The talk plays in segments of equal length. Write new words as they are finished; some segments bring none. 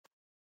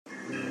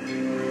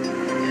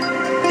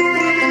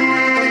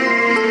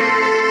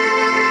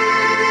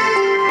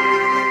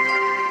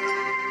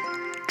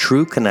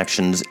True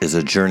Connections is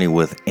a journey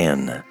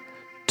within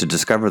to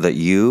discover that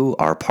you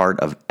are part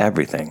of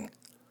everything.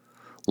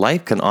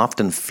 Life can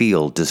often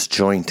feel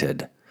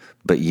disjointed,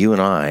 but you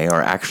and I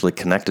are actually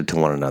connected to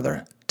one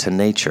another, to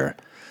nature,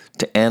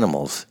 to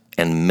animals,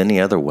 and many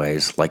other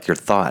ways like your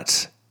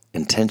thoughts,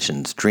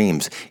 intentions,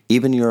 dreams,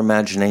 even your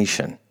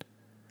imagination.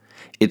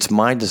 It's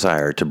my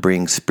desire to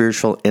bring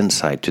spiritual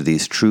insight to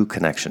these true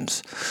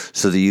connections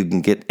so that you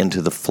can get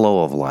into the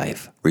flow of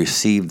life,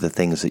 receive the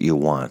things that you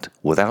want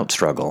without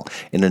struggle,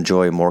 and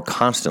enjoy a more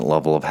constant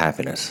level of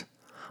happiness.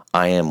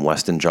 I am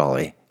Weston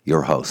Jolly,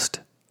 your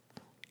host.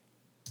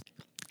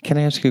 Can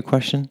I ask you a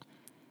question?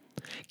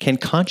 Can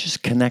conscious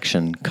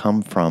connection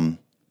come from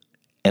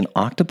an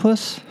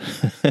octopus?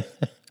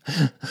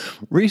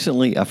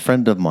 Recently, a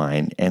friend of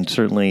mine, and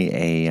certainly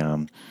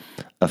a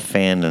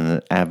fan and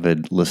an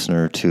avid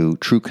listener to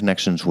True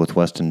Connections with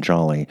Weston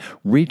Jolly,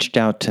 reached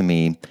out to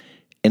me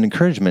in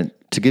encouragement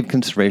to give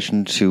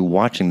consideration to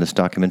watching this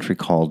documentary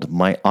called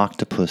My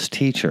Octopus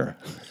Teacher.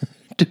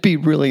 To be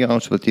really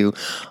honest with you,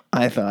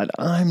 I thought,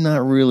 I'm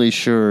not really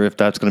sure if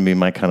that's going to be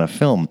my kind of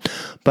film.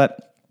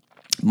 But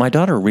my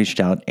daughter reached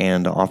out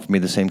and offered me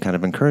the same kind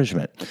of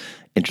encouragement.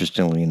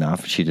 Interestingly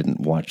enough, she didn't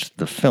watch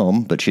the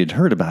film, but she had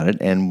heard about it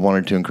and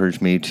wanted to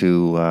encourage me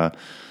to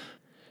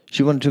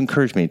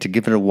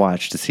give it a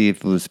watch to see if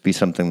it would be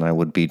something that I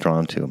would be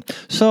drawn to.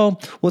 So,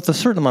 with a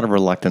certain amount of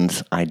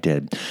reluctance, I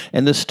did.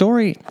 And the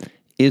story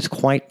is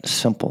quite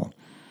simple.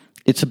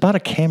 It's about a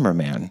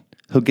cameraman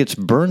who gets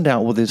burned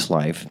out with his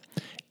life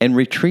and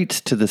retreats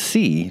to the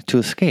sea to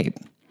escape.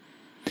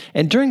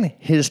 And during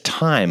his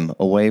time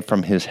away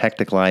from his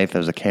hectic life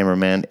as a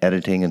cameraman,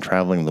 editing and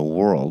traveling the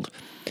world,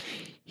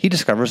 he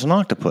discovers an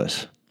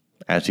octopus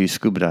as he's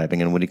scuba diving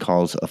in what he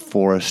calls a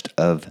forest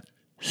of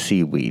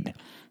seaweed.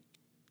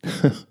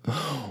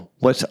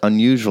 What's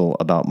unusual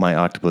about My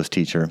Octopus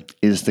Teacher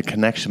is the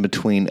connection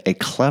between a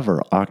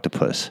clever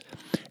octopus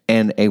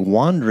and a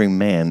wandering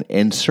man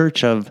in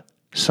search of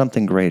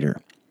something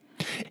greater.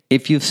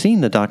 If you've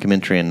seen the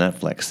documentary on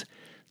Netflix,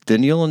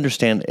 then you'll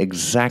understand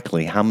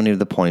exactly how many of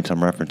the points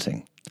I'm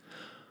referencing.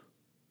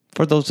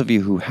 For those of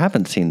you who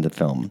haven't seen the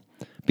film,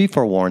 be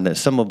forewarned that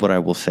some of what I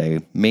will say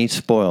may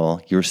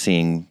spoil your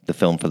seeing the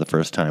film for the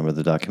first time or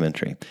the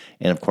documentary.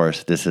 And of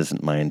course, this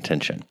isn't my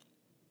intention.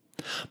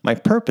 My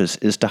purpose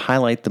is to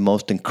highlight the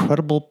most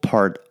incredible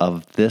part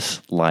of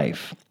this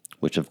life,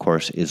 which of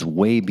course is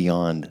way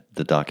beyond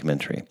the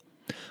documentary.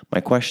 My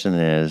question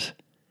is,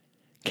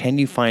 can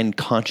you find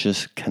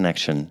conscious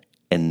connection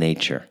in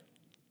nature?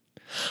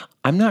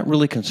 I'm not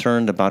really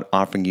concerned about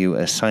offering you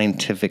a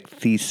scientific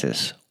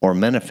thesis or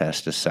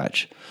manifest as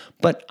such,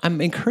 but I'm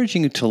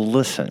encouraging you to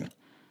listen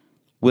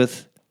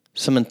with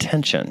some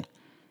intention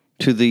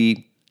to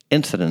the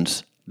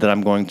incidents that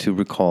I'm going to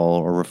recall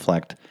or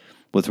reflect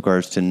with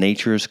regards to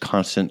nature's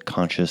constant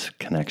conscious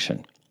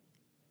connection.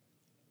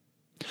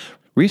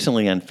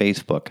 Recently on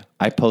Facebook,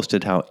 I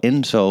posted how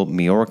Enzo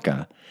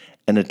Miorca,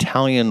 an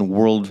Italian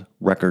world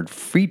record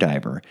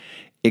freediver,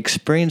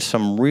 experienced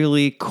some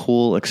really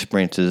cool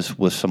experiences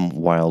with some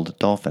wild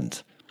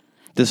dolphins.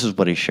 This is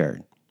what he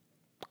shared.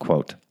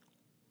 Quote,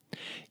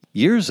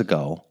 "Years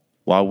ago,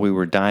 while we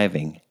were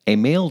diving, a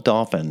male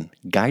dolphin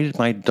guided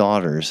my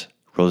daughters,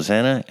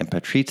 Rosanna and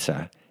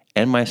Patrizia,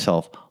 and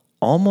myself,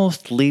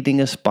 almost leading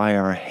us by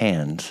our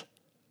hands,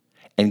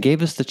 and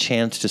gave us the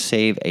chance to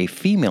save a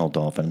female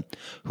dolphin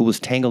who was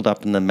tangled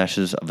up in the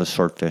meshes of a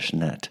swordfish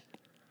net.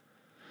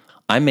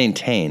 I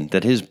maintain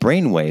that his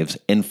brainwaves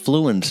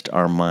influenced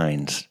our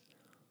minds.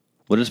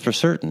 What is for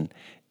certain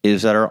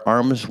is that our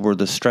arms were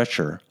the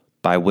stretcher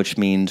by which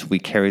means we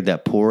carried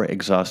that poor,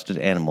 exhausted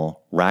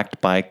animal,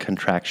 racked by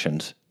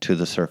contractions, to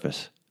the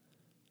surface.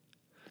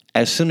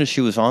 As soon as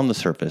she was on the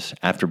surface,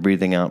 after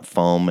breathing out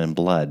foam and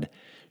blood,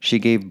 she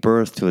gave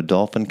birth to a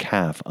dolphin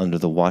calf under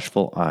the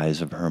watchful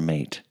eyes of her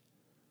mate.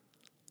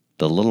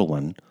 The little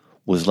one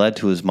was led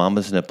to his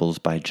mama's nipples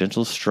by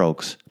gentle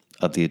strokes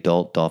of the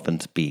adult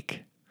dolphin's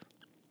beak.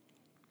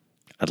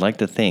 I'd like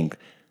to think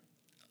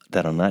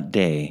that on that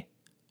day,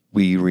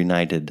 we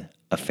reunited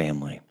a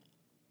family."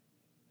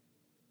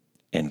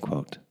 End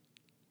quote.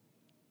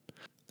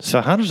 So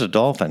how does a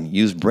dolphin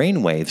use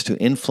brainwaves to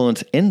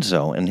influence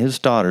Enzo and his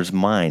daughter's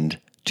mind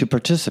to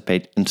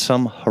participate in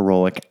some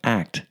heroic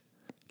act?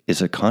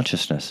 Is it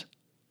consciousness?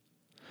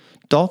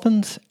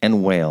 Dolphins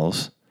and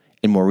whales,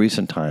 in more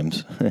recent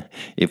times,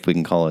 if we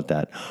can call it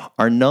that,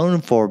 are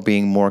known for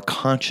being more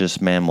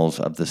conscious mammals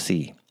of the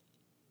sea.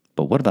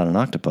 But what about an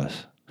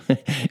octopus?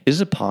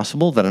 Is it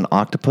possible that an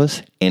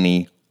octopus,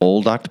 any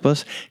old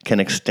octopus, can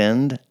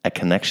extend a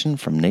connection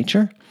from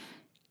nature?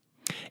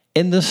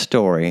 In the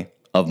story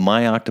of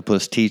My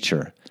Octopus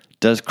Teacher,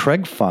 does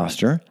Craig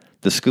Foster,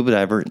 the scuba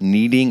diver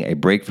needing a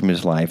break from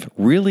his life,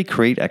 really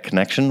create a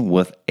connection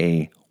with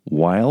a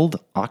wild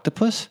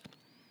octopus?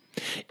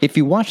 If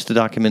you watch the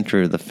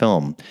documentary or the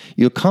film,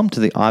 you'll come to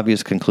the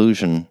obvious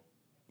conclusion,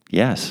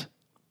 yes.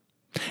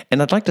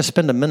 And I'd like to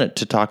spend a minute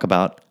to talk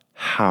about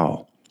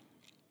how.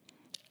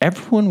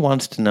 Everyone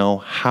wants to know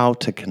how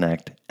to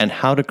connect and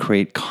how to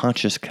create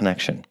conscious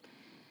connection.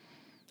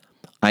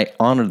 I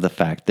honor the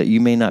fact that you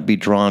may not be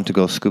drawn to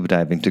go scuba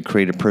diving to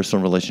create a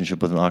personal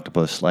relationship with an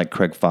octopus like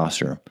Craig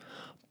Foster,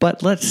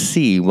 but let's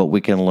see what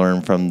we can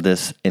learn from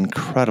this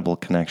incredible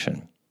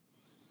connection.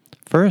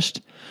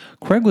 First,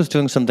 Craig was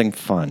doing something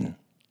fun,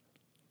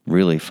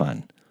 really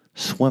fun,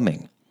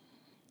 swimming.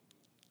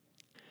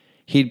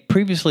 He'd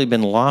previously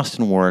been lost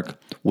in work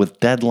with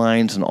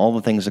deadlines and all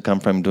the things that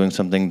come from doing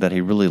something that he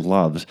really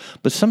loves,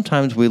 but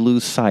sometimes we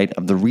lose sight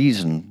of the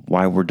reason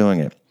why we're doing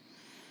it.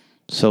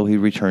 So he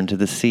returned to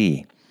the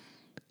sea,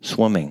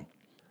 swimming.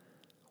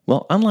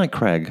 Well, unlike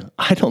Craig,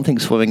 I don't think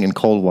swimming in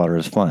cold water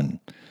is fun.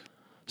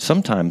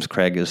 Sometimes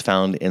Craig is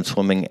found in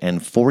swimming in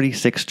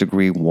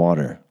 46-degree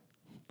water.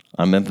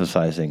 I'm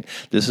emphasizing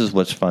this is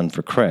what's fun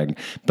for Craig,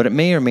 but it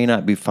may or may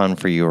not be fun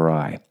for you or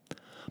I.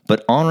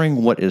 But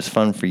honoring what is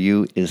fun for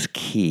you is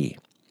key.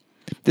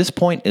 This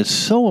point is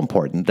so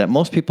important that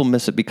most people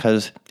miss it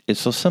because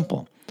it's so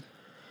simple.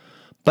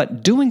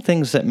 But doing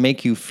things that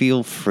make you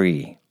feel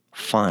free,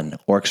 fun,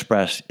 or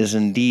expressed is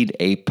indeed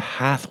a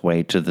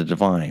pathway to the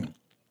divine.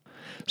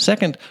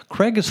 Second,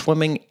 Craig is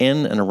swimming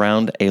in and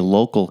around a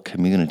local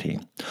community.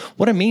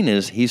 What I mean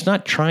is he's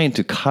not trying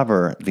to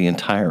cover the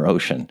entire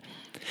ocean.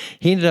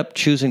 He ended up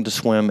choosing to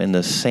swim in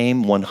the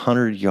same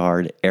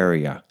 100-yard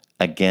area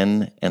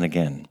again and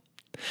again.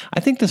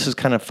 I think this is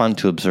kind of fun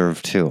to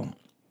observe too.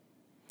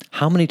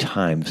 How many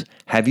times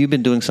have you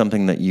been doing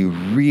something that you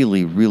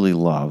really, really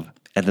love,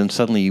 and then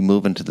suddenly you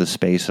move into the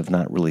space of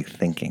not really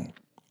thinking?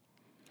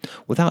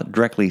 Without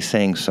directly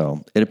saying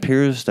so, it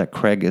appears that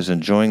Craig is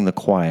enjoying the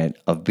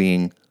quiet of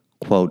being,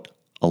 quote,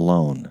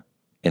 alone,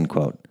 end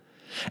quote.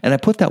 And I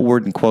put that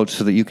word in quotes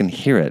so that you can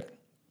hear it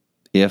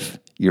if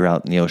you're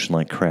out in the ocean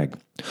like Craig.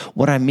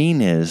 What I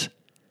mean is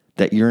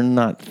that you're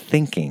not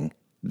thinking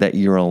that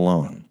you're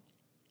alone.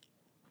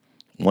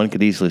 One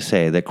could easily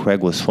say that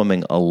Craig was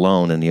swimming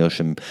alone in the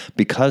ocean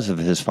because of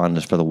his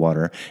fondness for the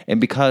water and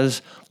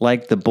because,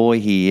 like the boy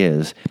he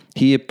is,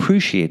 he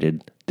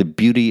appreciated the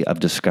beauty of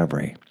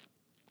discovery.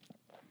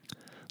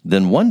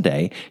 Then one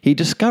day, he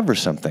discovers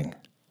something.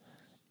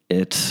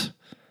 It's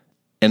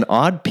an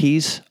odd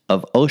piece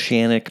of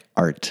oceanic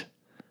art.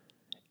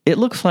 It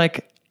looks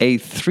like a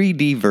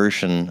 3D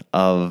version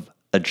of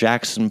a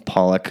Jackson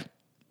Pollock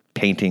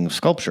painting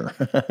sculpture.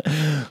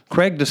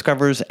 Craig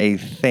discovers a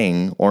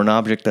thing or an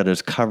object that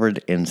is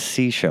covered in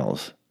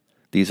seashells.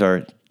 These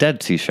are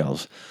dead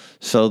seashells.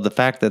 So the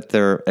fact that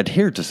they're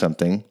adhered to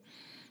something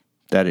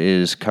that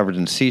is covered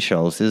in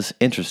seashells is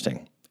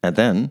interesting. And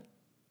then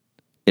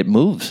it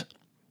moves.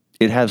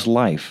 It has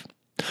life.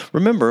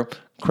 Remember,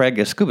 Craig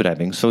is scuba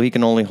diving, so he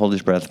can only hold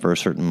his breath for a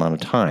certain amount of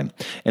time.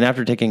 And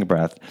after taking a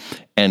breath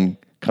and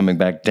coming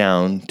back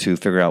down to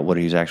figure out what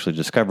he's actually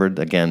discovered,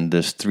 again,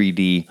 this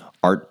 3D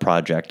art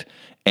project,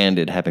 and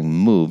it having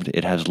moved,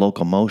 it has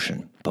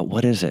locomotion. But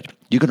what is it?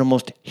 You can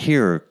almost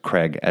hear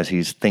Craig as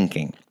he's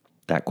thinking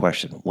that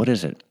question. What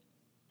is it?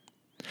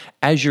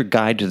 As your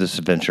guide to this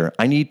adventure,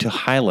 I need to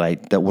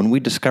highlight that when we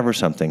discover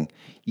something,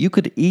 you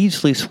could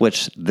easily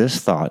switch this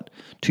thought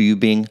to you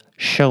being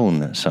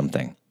shown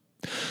something.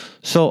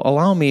 So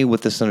allow me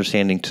with this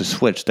understanding to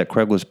switch that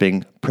Craig was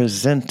being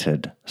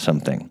presented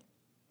something.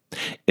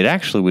 It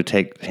actually would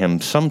take him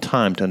some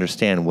time to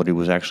understand what he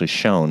was actually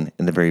shown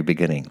in the very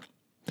beginning.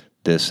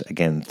 This,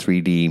 again,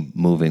 3D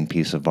moving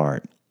piece of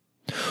art.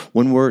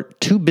 When we're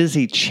too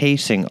busy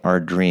chasing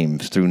our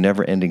dreams through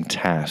never-ending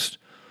tasks,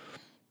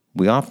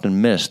 we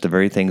often miss the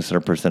very things that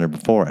are presented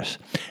before us.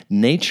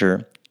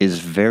 Nature is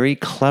very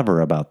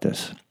clever about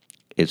this.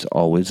 It's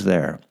always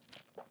there.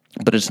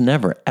 But it's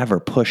never,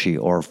 ever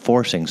pushy or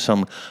forcing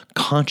some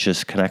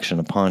conscious connection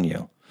upon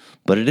you.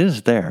 But it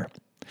is there.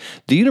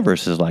 The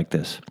universe is like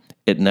this.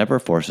 It never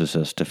forces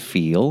us to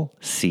feel,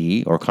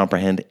 see, or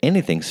comprehend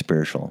anything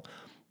spiritual,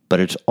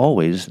 but it's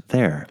always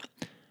there.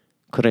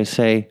 Could I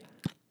say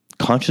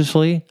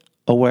consciously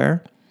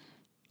aware?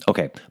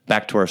 Okay,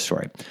 back to our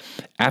story.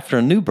 After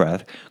a new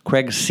breath,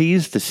 Craig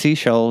sees the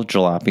seashell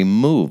jalopy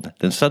move.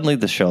 Then suddenly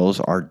the shells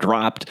are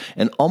dropped,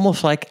 and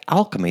almost like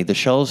alchemy, the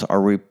shells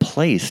are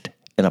replaced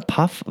in a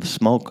puff of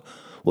smoke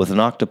with an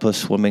octopus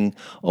swimming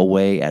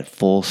away at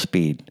full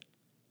speed.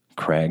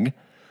 Craig,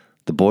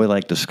 the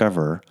boy-like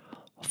discoverer,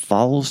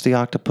 follows the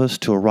octopus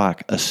to a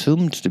rock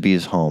assumed to be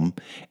his home,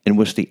 in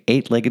which the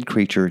 8-legged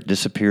creature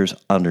disappears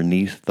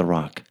underneath the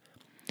rock.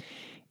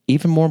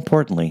 Even more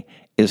importantly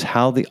is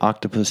how the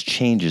octopus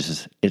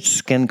changes its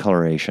skin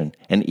coloration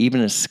and even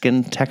its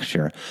skin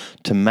texture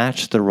to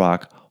match the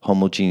rock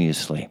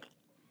homogeneously.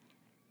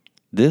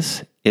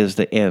 This is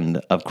the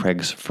end of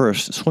Craig's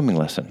first swimming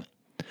lesson.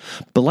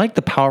 But like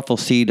the powerful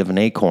seed of an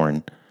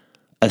acorn,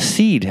 a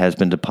seed has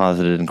been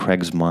deposited in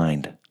Craig's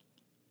mind.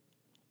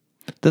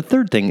 The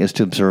third thing is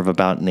to observe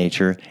about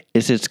nature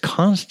is its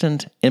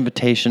constant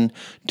invitation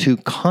to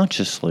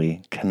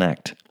consciously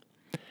connect.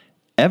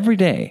 Every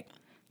day,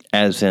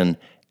 as in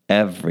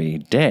every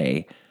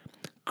day,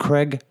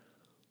 Craig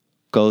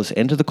goes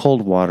into the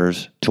cold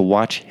waters to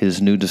watch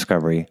his new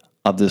discovery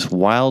of this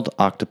wild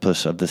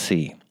octopus of the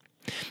sea.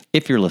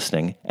 If you're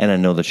listening, and I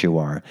know that you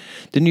are,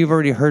 then you've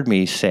already heard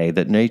me say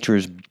that nature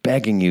is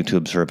begging you to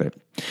observe it.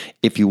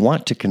 If you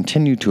want to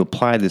continue to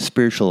apply the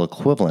spiritual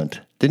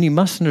equivalent, then you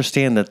must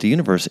understand that the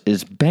universe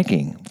is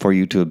begging for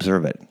you to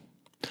observe it.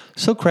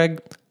 So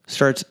Craig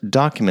starts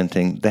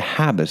documenting the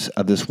habits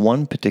of this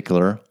one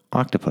particular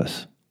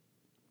octopus.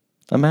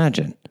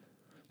 Imagine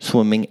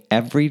swimming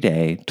every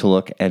day to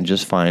look and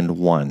just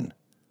find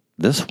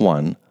this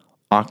one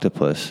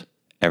octopus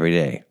every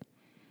day.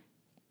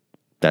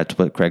 That's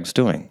what Craig's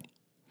doing.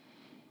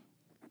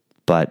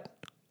 But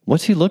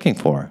what's he looking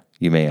for,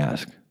 you may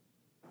ask?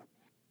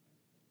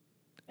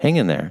 Hang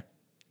in there.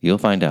 You'll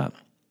find out.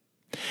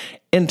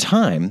 In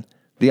time,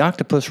 the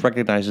octopus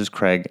recognizes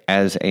Craig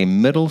as a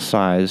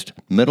middle-sized,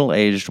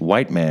 middle-aged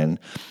white man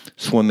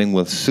swimming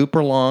with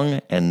super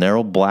long and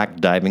narrow black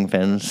diving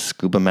fins,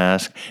 scuba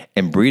mask,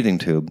 and breathing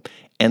tube,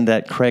 and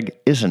that Craig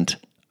isn't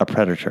a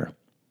predator.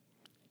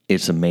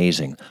 It's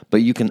amazing,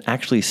 but you can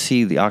actually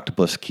see the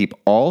octopus keep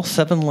all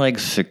 7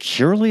 legs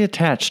securely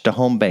attached to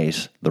home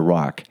base, the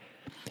rock,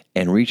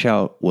 and reach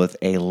out with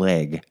a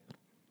leg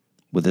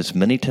with its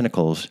many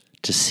tentacles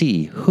to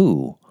see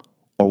who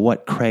or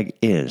what Craig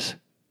is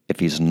if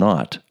he's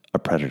not a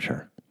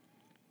predator.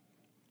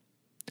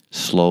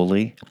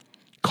 Slowly,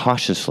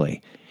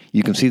 cautiously,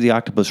 you can see the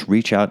octopus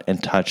reach out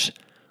and touch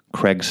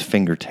Craig's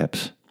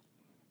fingertips.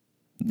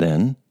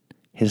 Then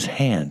his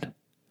hand,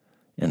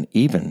 and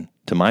even,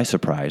 to my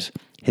surprise,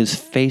 his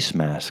face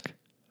mask.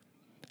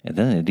 And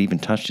then it even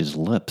touched his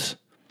lips.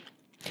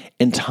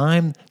 In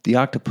time, the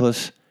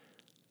octopus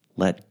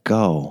let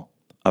go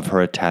of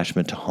her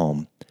attachment to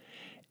home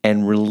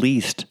and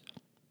released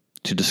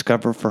to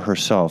discover for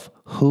herself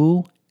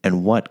who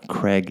and what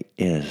Craig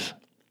is.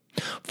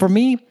 For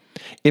me,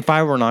 if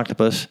I were an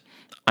octopus,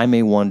 I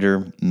may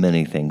wonder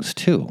many things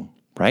too,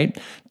 right?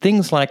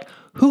 Things like,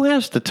 who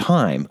has the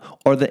time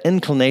or the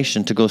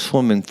inclination to go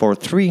swimming for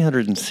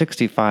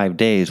 365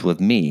 days with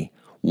me,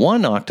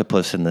 one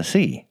octopus in the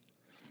sea?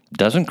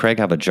 Doesn't Craig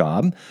have a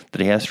job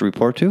that he has to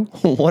report to?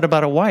 What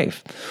about a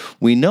wife?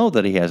 We know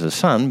that he has a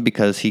son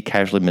because he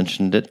casually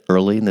mentioned it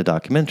early in the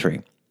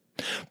documentary.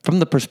 From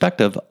the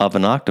perspective of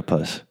an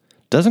octopus,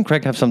 doesn't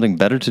Craig have something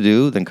better to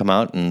do than come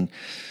out and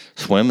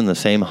swim in the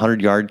same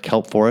 100-yard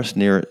kelp forest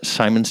near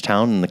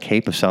Simonstown in the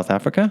Cape of South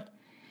Africa?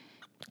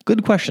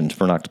 Good questions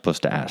for an octopus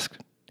to ask.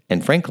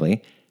 And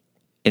frankly,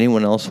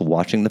 anyone else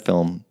watching the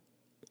film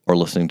or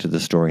listening to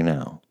this story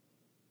now.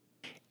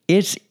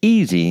 It's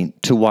easy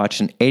to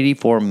watch an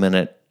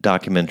 84-minute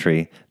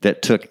documentary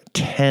that took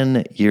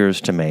 10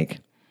 years to make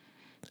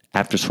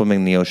after swimming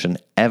in the ocean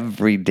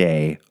every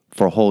day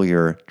for a whole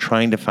year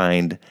trying to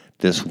find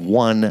this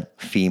one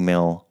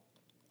female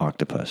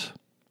octopus.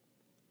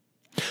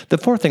 The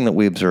fourth thing that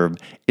we observe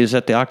is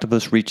that the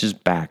octopus reaches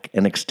back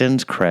and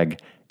extends Craig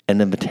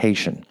an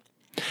invitation.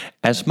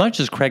 As much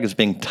as Craig is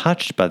being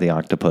touched by the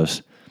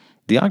octopus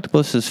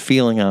is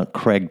feeling out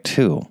Craig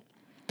too.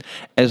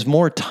 As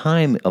more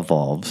time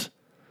evolves,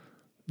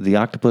 the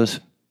octopus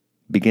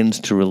begins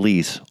to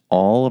release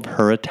all of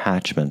her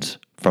attachments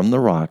from the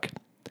rock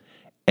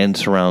and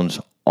surrounds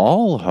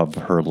all of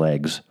her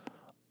legs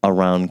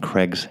around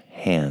Craig's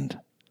hand.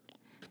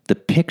 The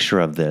picture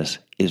of this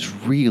is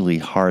really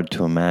hard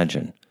to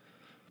imagine,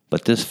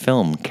 but this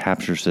film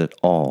captures it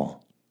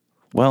all.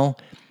 Well,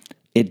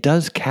 it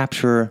does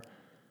capture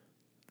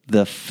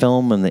the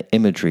film and the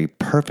imagery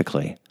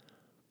perfectly,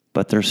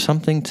 but there's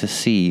something to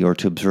see or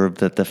to observe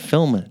that the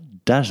film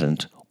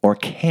doesn't or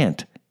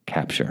can't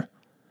capture,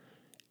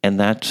 and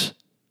that's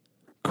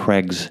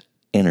Craig's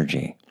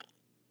energy.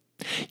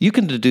 You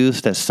can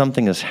deduce that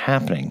something is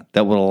happening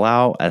that would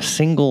allow a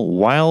single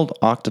wild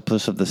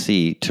octopus of the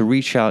sea to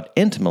reach out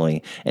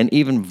intimately and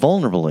even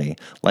vulnerably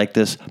like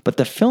this, but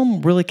the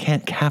film really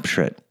can't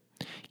capture it.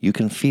 You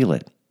can feel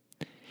it.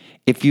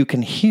 If you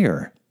can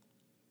hear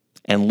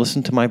and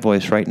listen to my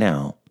voice right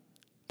now,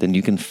 then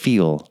you can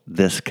feel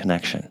this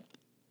connection.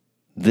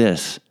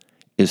 This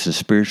is the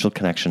spiritual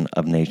connection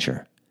of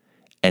nature.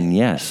 And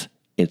yes,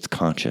 it's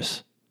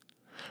conscious.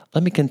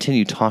 Let me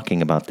continue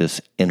talking about this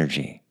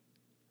energy.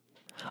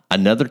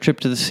 Another trip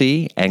to the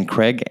sea, and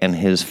Craig and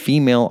his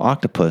female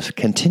octopus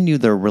continue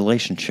their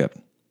relationship.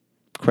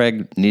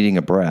 Craig, needing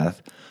a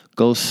breath,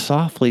 goes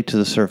softly to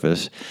the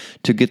surface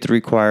to get the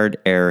required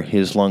air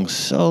his lungs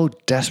so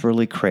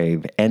desperately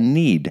crave and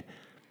need,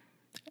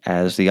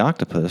 as the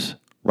octopus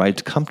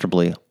rides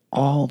comfortably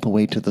all the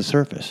way to the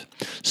surface,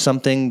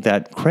 something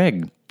that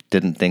Craig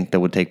didn't think that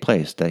would take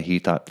place, that he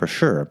thought for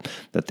sure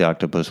that the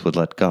octopus would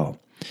let go.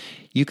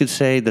 You could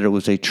say that it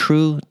was a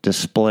true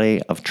display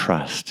of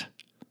trust.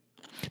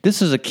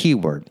 This is a key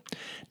word.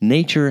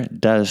 Nature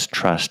does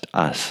trust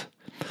us.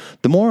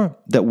 The more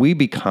that we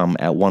become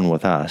at one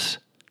with us,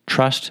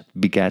 trust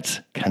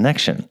begets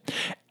connection.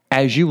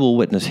 As you will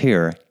witness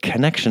here,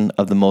 connection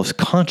of the most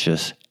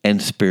conscious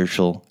and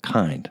spiritual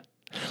kind.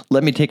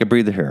 Let me take a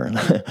breather here,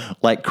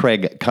 like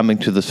Craig coming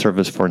to the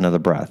surface for another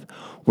breath.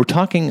 We're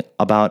talking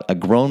about a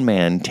grown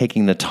man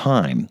taking the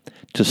time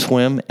to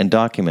swim and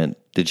document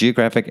the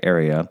geographic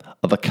area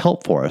of a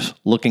kelp forest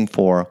looking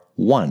for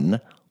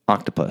one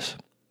octopus.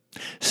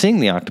 Seeing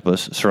the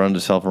octopus surround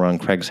itself around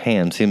Craig's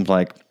hand seems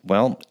like,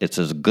 well, it's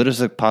as good as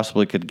it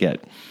possibly could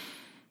get.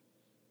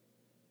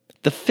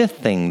 The fifth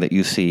thing that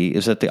you see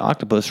is that the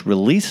octopus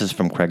releases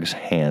from Craig's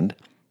hand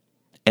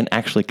and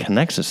actually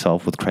connects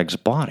itself with Craig's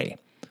body,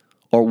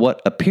 or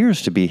what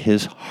appears to be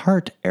his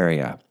heart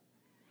area.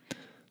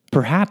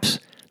 Perhaps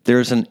there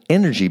is an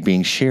energy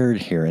being shared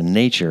here in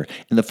nature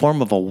in the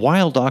form of a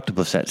wild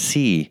octopus at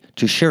sea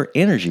to share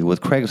energy with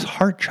Craig's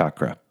heart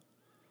chakra.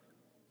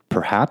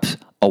 Perhaps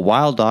a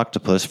wild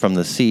octopus from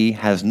the sea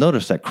has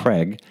noticed that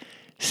Craig,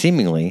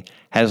 seemingly,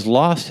 has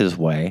lost his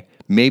way,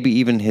 maybe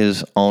even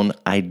his own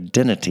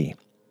identity.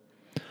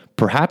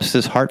 Perhaps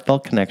this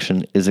heartfelt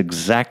connection is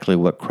exactly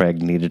what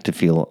Craig needed to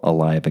feel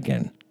alive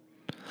again.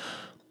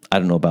 I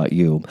don't know about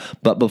you,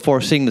 but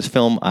before seeing this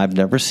film, I've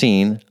never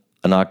seen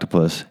an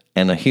octopus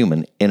and a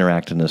human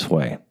interact in this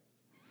way.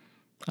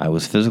 I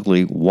was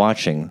physically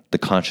watching the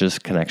conscious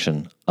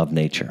connection of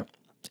nature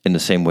in the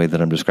same way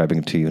that I'm describing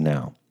it to you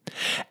now.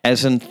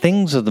 As in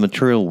things of the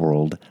material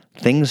world,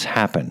 things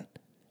happen,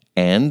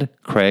 and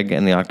Craig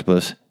and the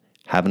octopus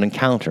have an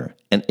encounter,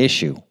 an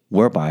issue,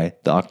 whereby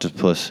the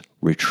octopus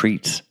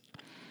retreats.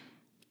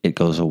 It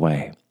goes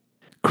away.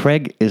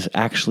 Craig is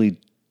actually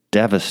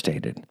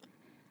devastated,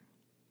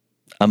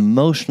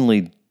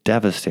 emotionally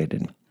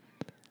devastated,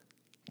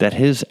 that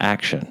his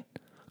action,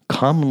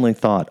 commonly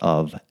thought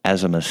of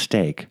as a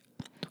mistake,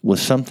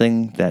 was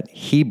something that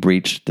he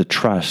breached the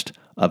trust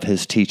of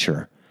his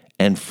teacher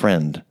and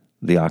friend,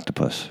 the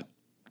octopus.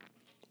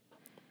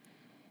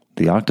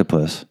 The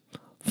octopus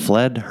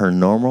fled her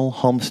normal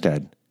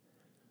homestead,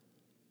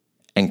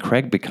 and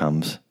Craig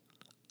becomes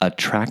a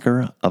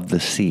tracker of the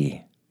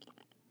sea.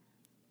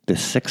 The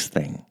sixth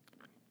thing.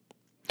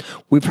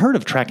 We've heard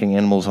of tracking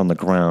animals on the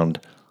ground,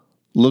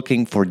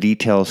 looking for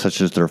details such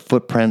as their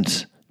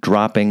footprints,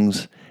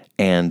 droppings,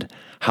 and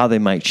how they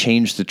might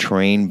change the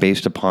terrain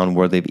based upon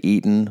where they've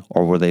eaten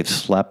or where they've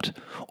slept,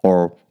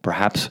 or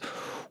perhaps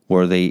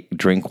where they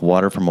drink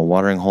water from a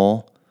watering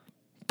hole.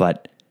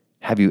 But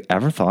have you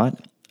ever thought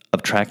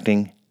of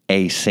tracking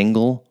a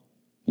single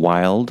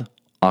wild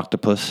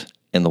octopus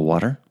in the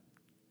water?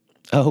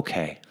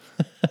 Okay.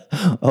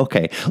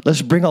 Okay,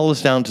 let's bring all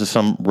this down to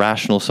some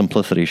rational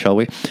simplicity, shall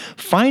we?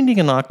 Finding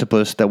an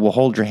octopus that will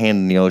hold your hand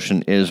in the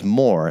ocean is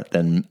more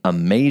than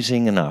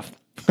amazing enough.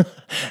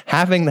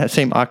 Having that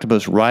same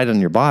octopus ride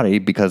on your body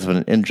because of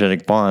an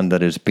energetic bond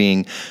that is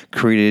being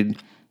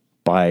created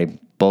by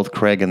both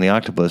Craig and the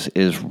octopus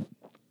is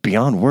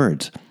beyond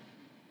words.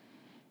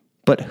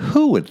 But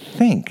who would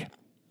think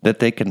that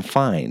they can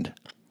find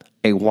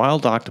a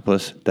wild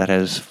octopus that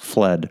has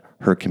fled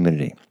her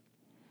community?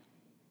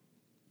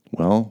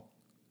 Well,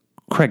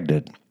 Craig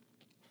did.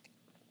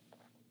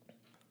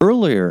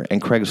 Earlier in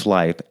Craig's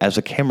life as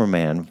a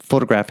cameraman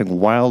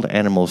photographing wild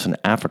animals in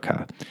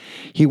Africa,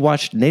 he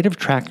watched native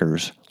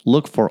trackers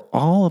look for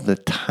all of the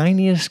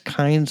tiniest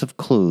kinds of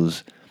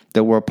clues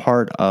that were a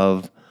part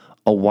of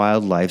a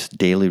wildlife's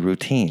daily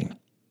routine.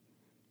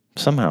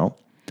 Somehow,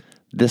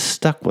 this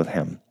stuck with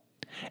him,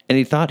 and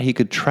he thought he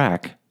could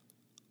track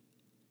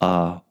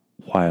a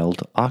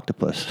wild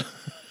octopus.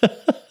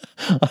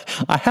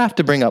 I have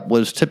to bring up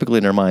what is typically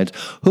in our minds.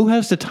 Who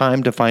has the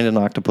time to find an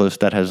octopus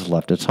that has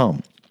left its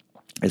home?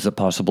 Is it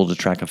possible to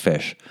track a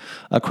fish,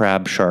 a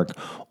crab, shark,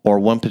 or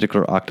one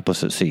particular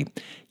octopus at sea?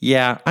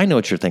 Yeah, I know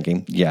what you're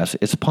thinking. Yes,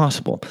 it's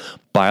possible.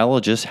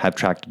 Biologists have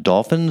tracked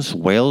dolphins,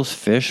 whales,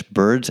 fish,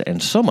 birds,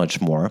 and so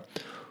much more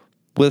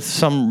with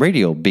some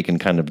radio beacon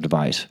kind of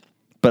device.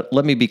 But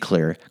let me be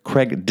clear,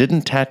 Craig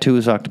didn't tattoo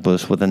his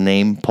octopus with a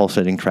name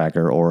pulsating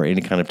tracker or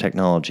any kind of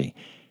technology.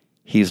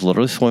 He's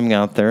literally swimming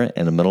out there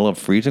in the middle of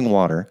freezing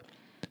water,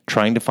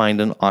 trying to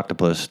find an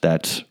octopus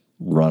that's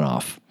run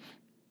off.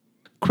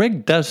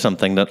 Craig does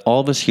something that all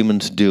of us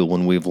humans do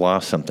when we've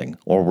lost something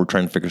or we're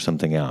trying to figure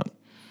something out.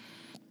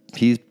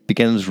 He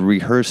begins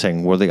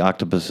rehearsing where the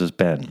octopus has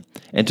been.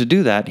 And to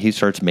do that, he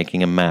starts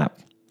making a map.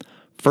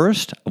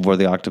 First, of where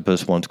the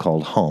octopus once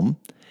called home,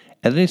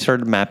 and then he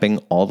started mapping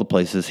all the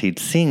places he'd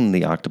seen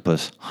the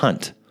octopus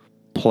hunt,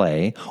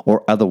 play,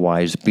 or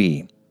otherwise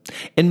be.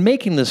 In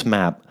making this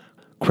map,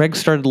 Craig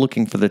started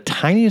looking for the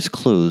tiniest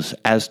clues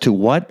as to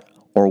what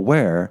or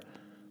where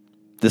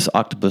this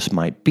octopus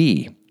might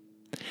be.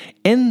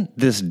 In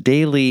this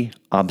daily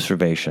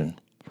observation,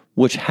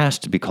 which has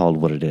to be called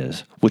what it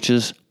is, which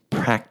is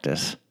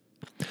practice,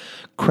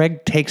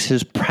 Craig takes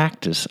his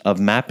practice of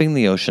mapping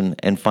the ocean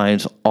and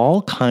finds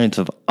all kinds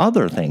of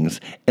other things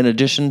in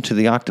addition to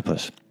the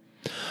octopus.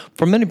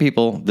 For many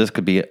people, this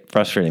could be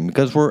frustrating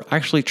because we're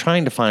actually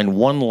trying to find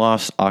one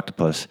lost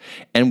octopus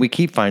and we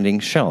keep finding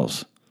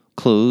shells,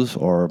 clues,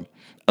 or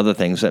other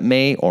things that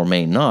may or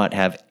may not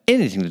have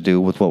anything to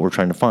do with what we're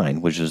trying to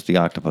find, which is the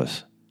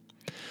octopus.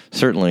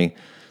 Certainly,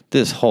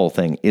 this whole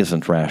thing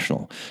isn't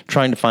rational.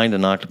 Trying to find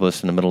an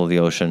octopus in the middle of the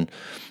ocean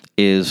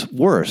is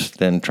worse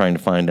than trying to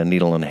find a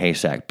needle in a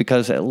haystack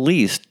because at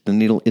least the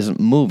needle isn't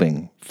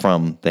moving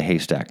from the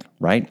haystack,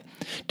 right?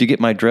 Do you get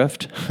my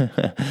drift?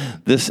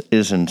 This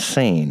is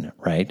insane,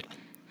 right?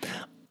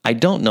 I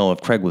don't know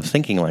if Craig was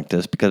thinking like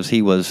this because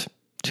he was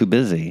too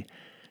busy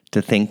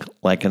to think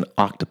like an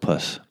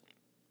octopus.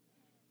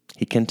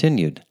 He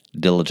continued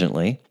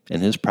diligently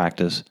in his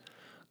practice,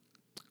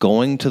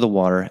 going to the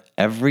water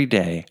every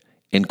day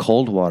in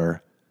cold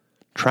water,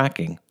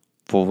 tracking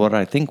for what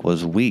I think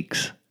was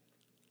weeks.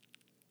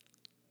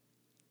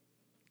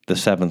 The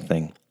seventh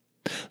thing,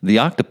 the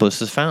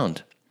octopus is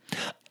found.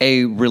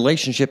 A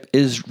relationship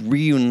is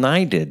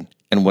reunited,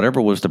 and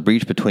whatever was the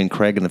breach between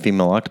Craig and the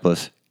female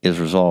octopus is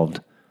resolved.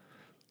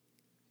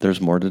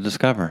 There's more to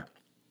discover.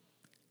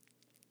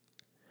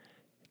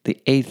 The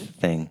eighth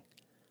thing,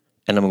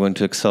 and I'm going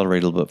to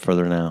accelerate a little bit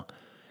further now.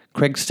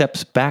 Craig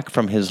steps back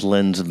from his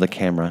lens of the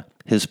camera,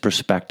 his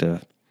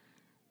perspective,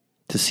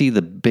 to see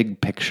the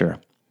big picture.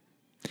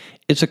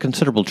 It's a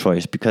considerable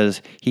choice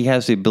because he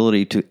has the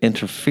ability to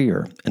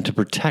interfere and to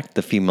protect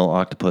the female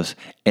octopus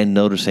and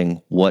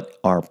noticing what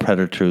are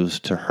predators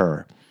to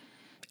her.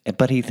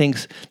 But he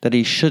thinks that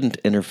he shouldn't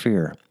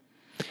interfere.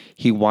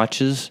 He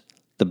watches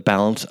the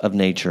balance of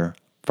nature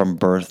from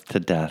birth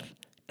to death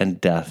and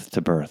death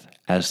to birth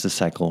as the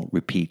cycle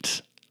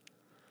repeats.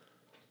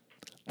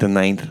 The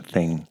ninth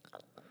thing,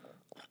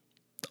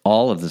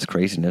 all of this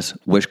craziness,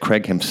 which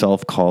Craig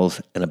himself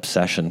calls an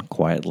obsession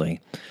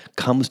quietly,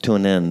 comes to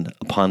an end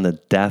upon the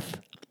death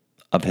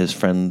of his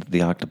friend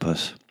the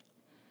octopus.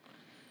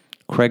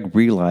 Craig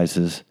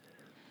realizes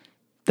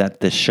that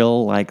the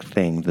shell-like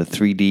thing, the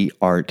 3D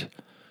art,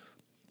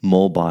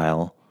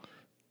 mobile,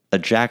 a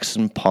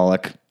Jackson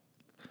Pollock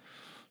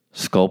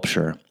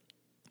sculpture,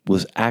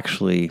 was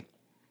actually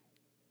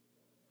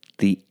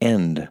the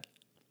end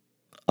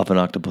of an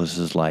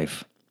octopus's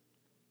life.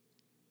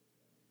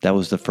 That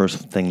was the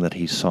first thing that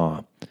he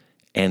saw.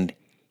 And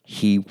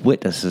he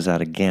witnesses that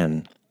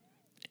again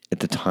at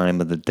the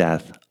time of the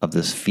death of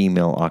this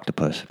female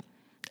octopus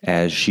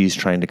as she's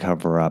trying to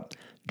cover up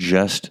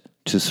just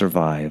to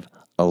survive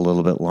a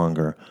little bit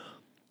longer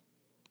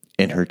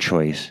in her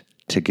choice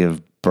to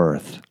give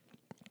birth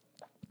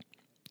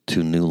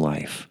to new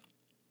life.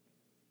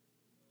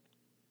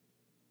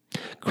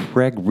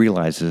 Craig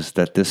realizes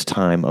that this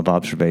time of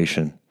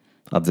observation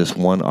of this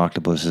one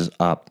octopus is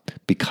up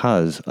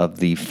because of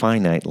the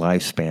finite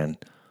lifespan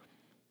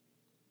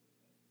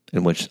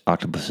in which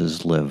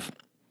octopuses live.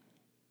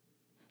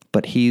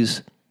 But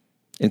he's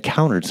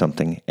encountered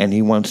something and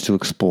he wants to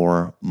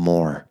explore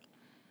more.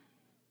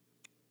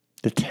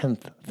 The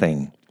 10th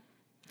thing,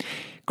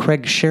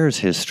 Craig shares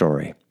his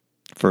story,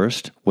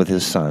 first with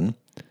his son,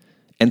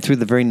 and through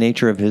the very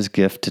nature of his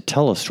gift to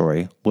tell a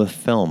story with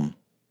film.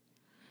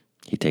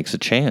 He takes a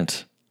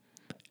chance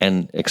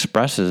and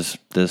expresses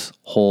this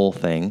whole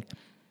thing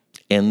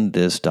in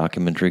this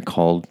documentary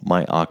called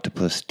My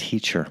Octopus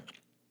Teacher.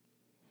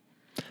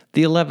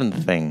 The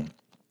 11th thing,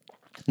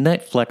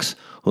 Netflix,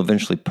 who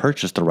eventually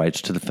purchased the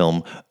rights to the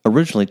film,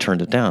 originally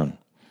turned it down.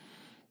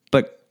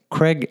 But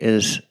Craig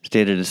is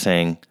stated as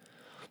saying,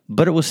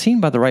 but it was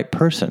seen by the right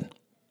person,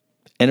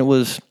 and it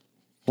was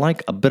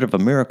like a bit of a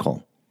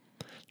miracle.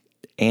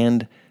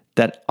 And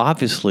that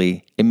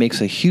obviously it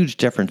makes a huge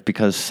difference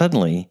because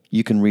suddenly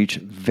you can reach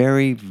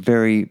very,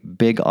 very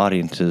big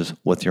audiences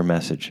with your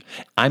message.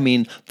 I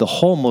mean, the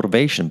whole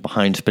motivation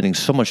behind spending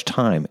so much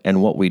time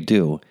and what we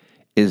do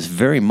is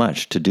very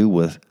much to do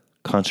with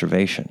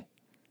conservation.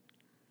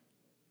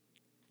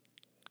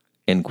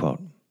 End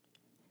quote.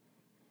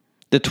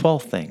 The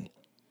 12th thing,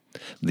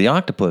 the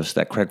octopus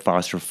that Craig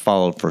Foster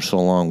followed for so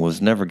long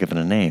was never given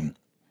a name.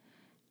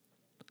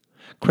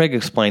 Craig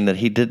explained that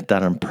he did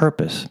that on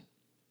purpose.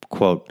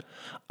 Quote,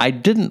 I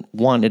didn't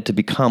want it to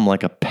become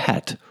like a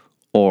pet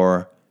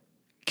or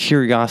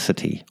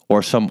curiosity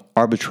or some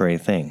arbitrary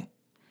thing.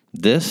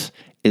 This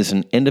is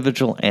an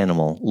individual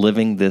animal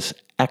living this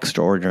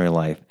extraordinary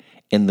life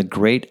in the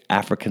great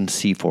African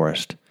sea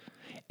forest.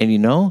 And you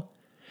know,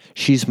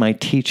 she's my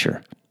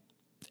teacher.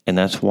 And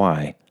that's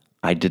why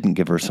I didn't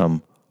give her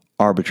some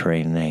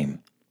arbitrary name.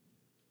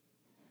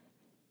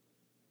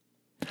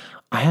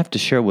 I have to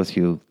share with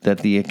you that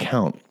the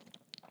account,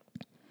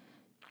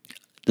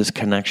 this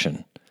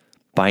connection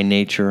by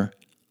nature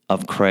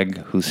of Craig,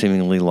 who's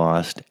seemingly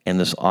lost, and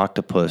this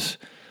octopus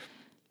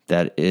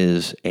that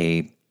is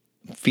a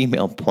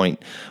female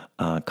point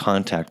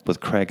contact with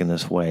Craig in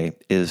this way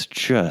is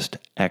just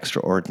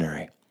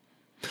extraordinary.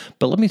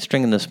 But let me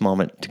string in this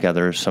moment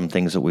together some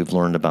things that we've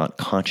learned about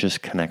conscious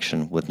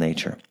connection with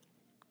nature.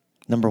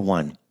 Number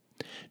 1,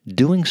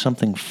 doing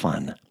something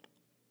fun.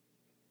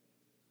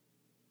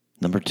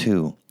 Number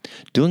 2,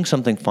 doing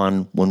something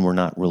fun when we're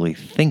not really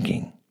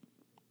thinking.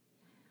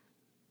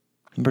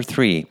 Number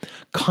 3,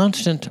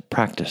 constant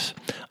practice.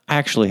 I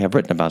actually have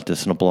written about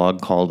this in a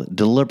blog called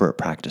Deliberate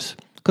Practice.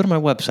 Go to my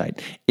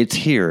website. It's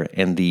here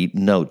in the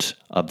notes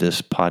of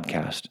this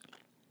podcast.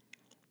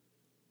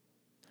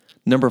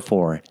 Number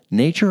 4,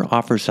 nature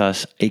offers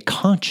us a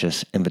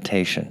conscious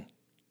invitation.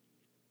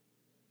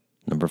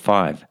 Number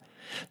 5,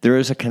 there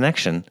is a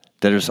connection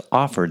that is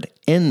offered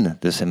in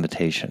this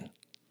invitation.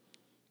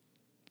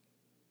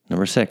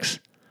 Number 6,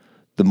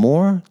 the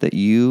more that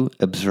you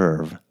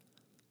observe,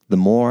 the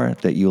more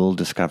that you'll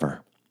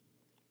discover.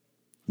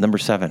 Number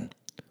 7,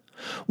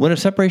 when a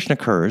separation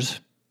occurs,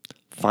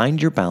 find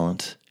your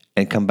balance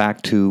and come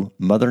back to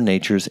Mother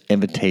Nature's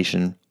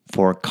invitation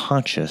for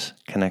conscious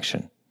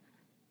connection.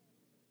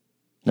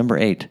 Number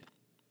 8,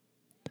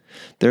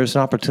 there's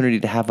an opportunity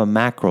to have a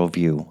macro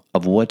view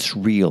of what's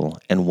real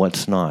and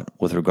what's not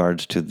with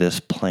regards to this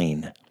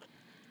plane.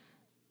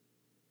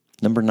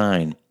 Number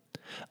 9,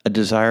 a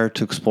desire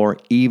to explore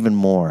even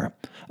more,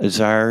 a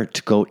desire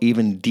to go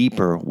even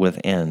deeper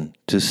within,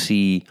 to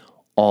see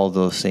all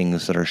those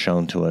things that are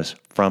shown to us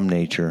from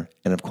nature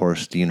and, of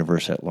course, the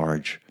universe at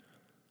large.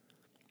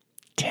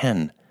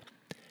 10,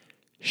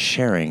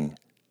 sharing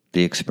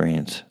the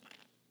experience.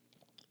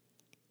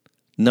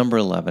 Number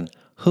 11,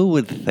 who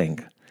would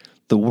think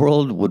the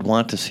world would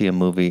want to see a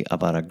movie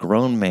about a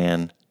grown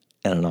man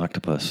and an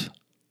octopus?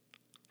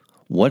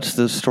 What's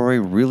the story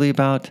really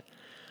about?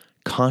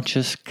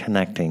 Conscious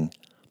connecting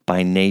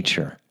by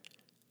nature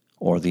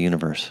or the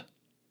universe.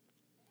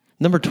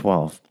 Number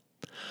 12,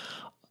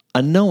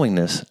 a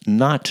knowingness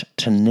not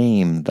to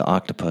name the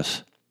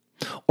octopus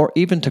or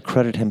even to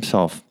credit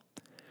himself.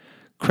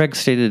 Craig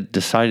stated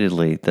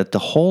decidedly that the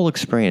whole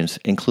experience,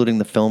 including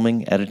the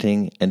filming,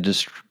 editing, and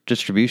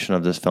distribution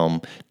of this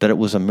film, that it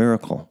was a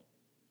miracle.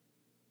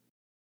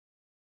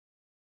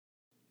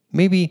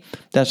 Maybe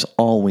that's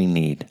all we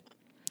need.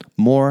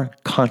 More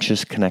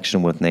conscious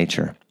connection with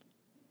nature.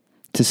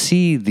 To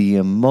see the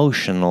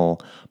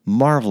emotional,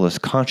 marvelous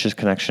conscious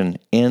connection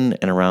in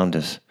and around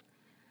us.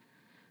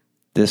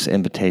 This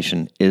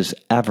invitation is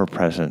ever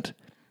present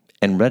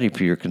and ready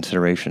for your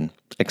consideration,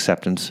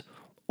 acceptance,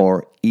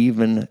 or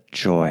even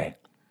joy.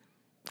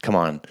 Come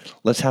on,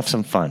 let's have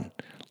some fun.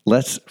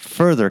 Let's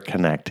further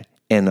connect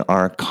in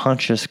our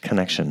conscious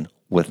connection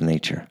with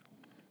nature.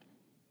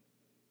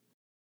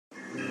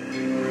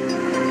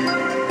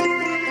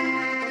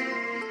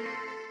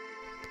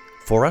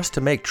 For us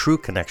to make true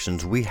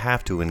connections, we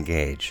have to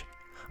engage.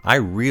 I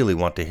really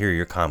want to hear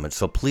your comments,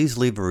 so please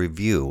leave a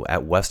review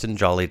at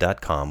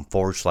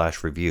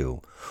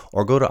westonjolly.com/review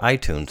or go to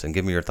iTunes and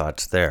give me your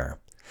thoughts there.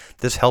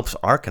 This helps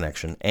our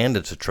connection, and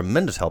it's a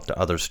tremendous help to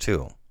others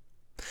too.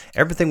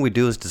 Everything we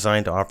do is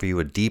designed to offer you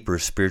a deeper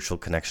spiritual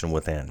connection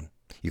within.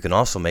 You can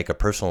also make a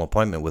personal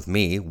appointment with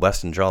me,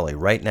 Weston Jolly,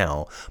 right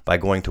now by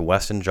going to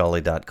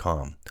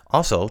westonjolly.com.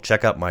 Also,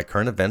 check out my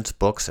current events,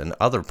 books, and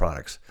other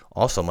products.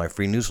 Also, my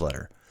free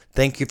newsletter.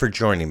 Thank you for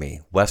joining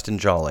me, Weston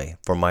Jolly,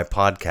 for my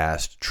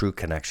podcast, True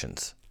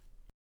Connections.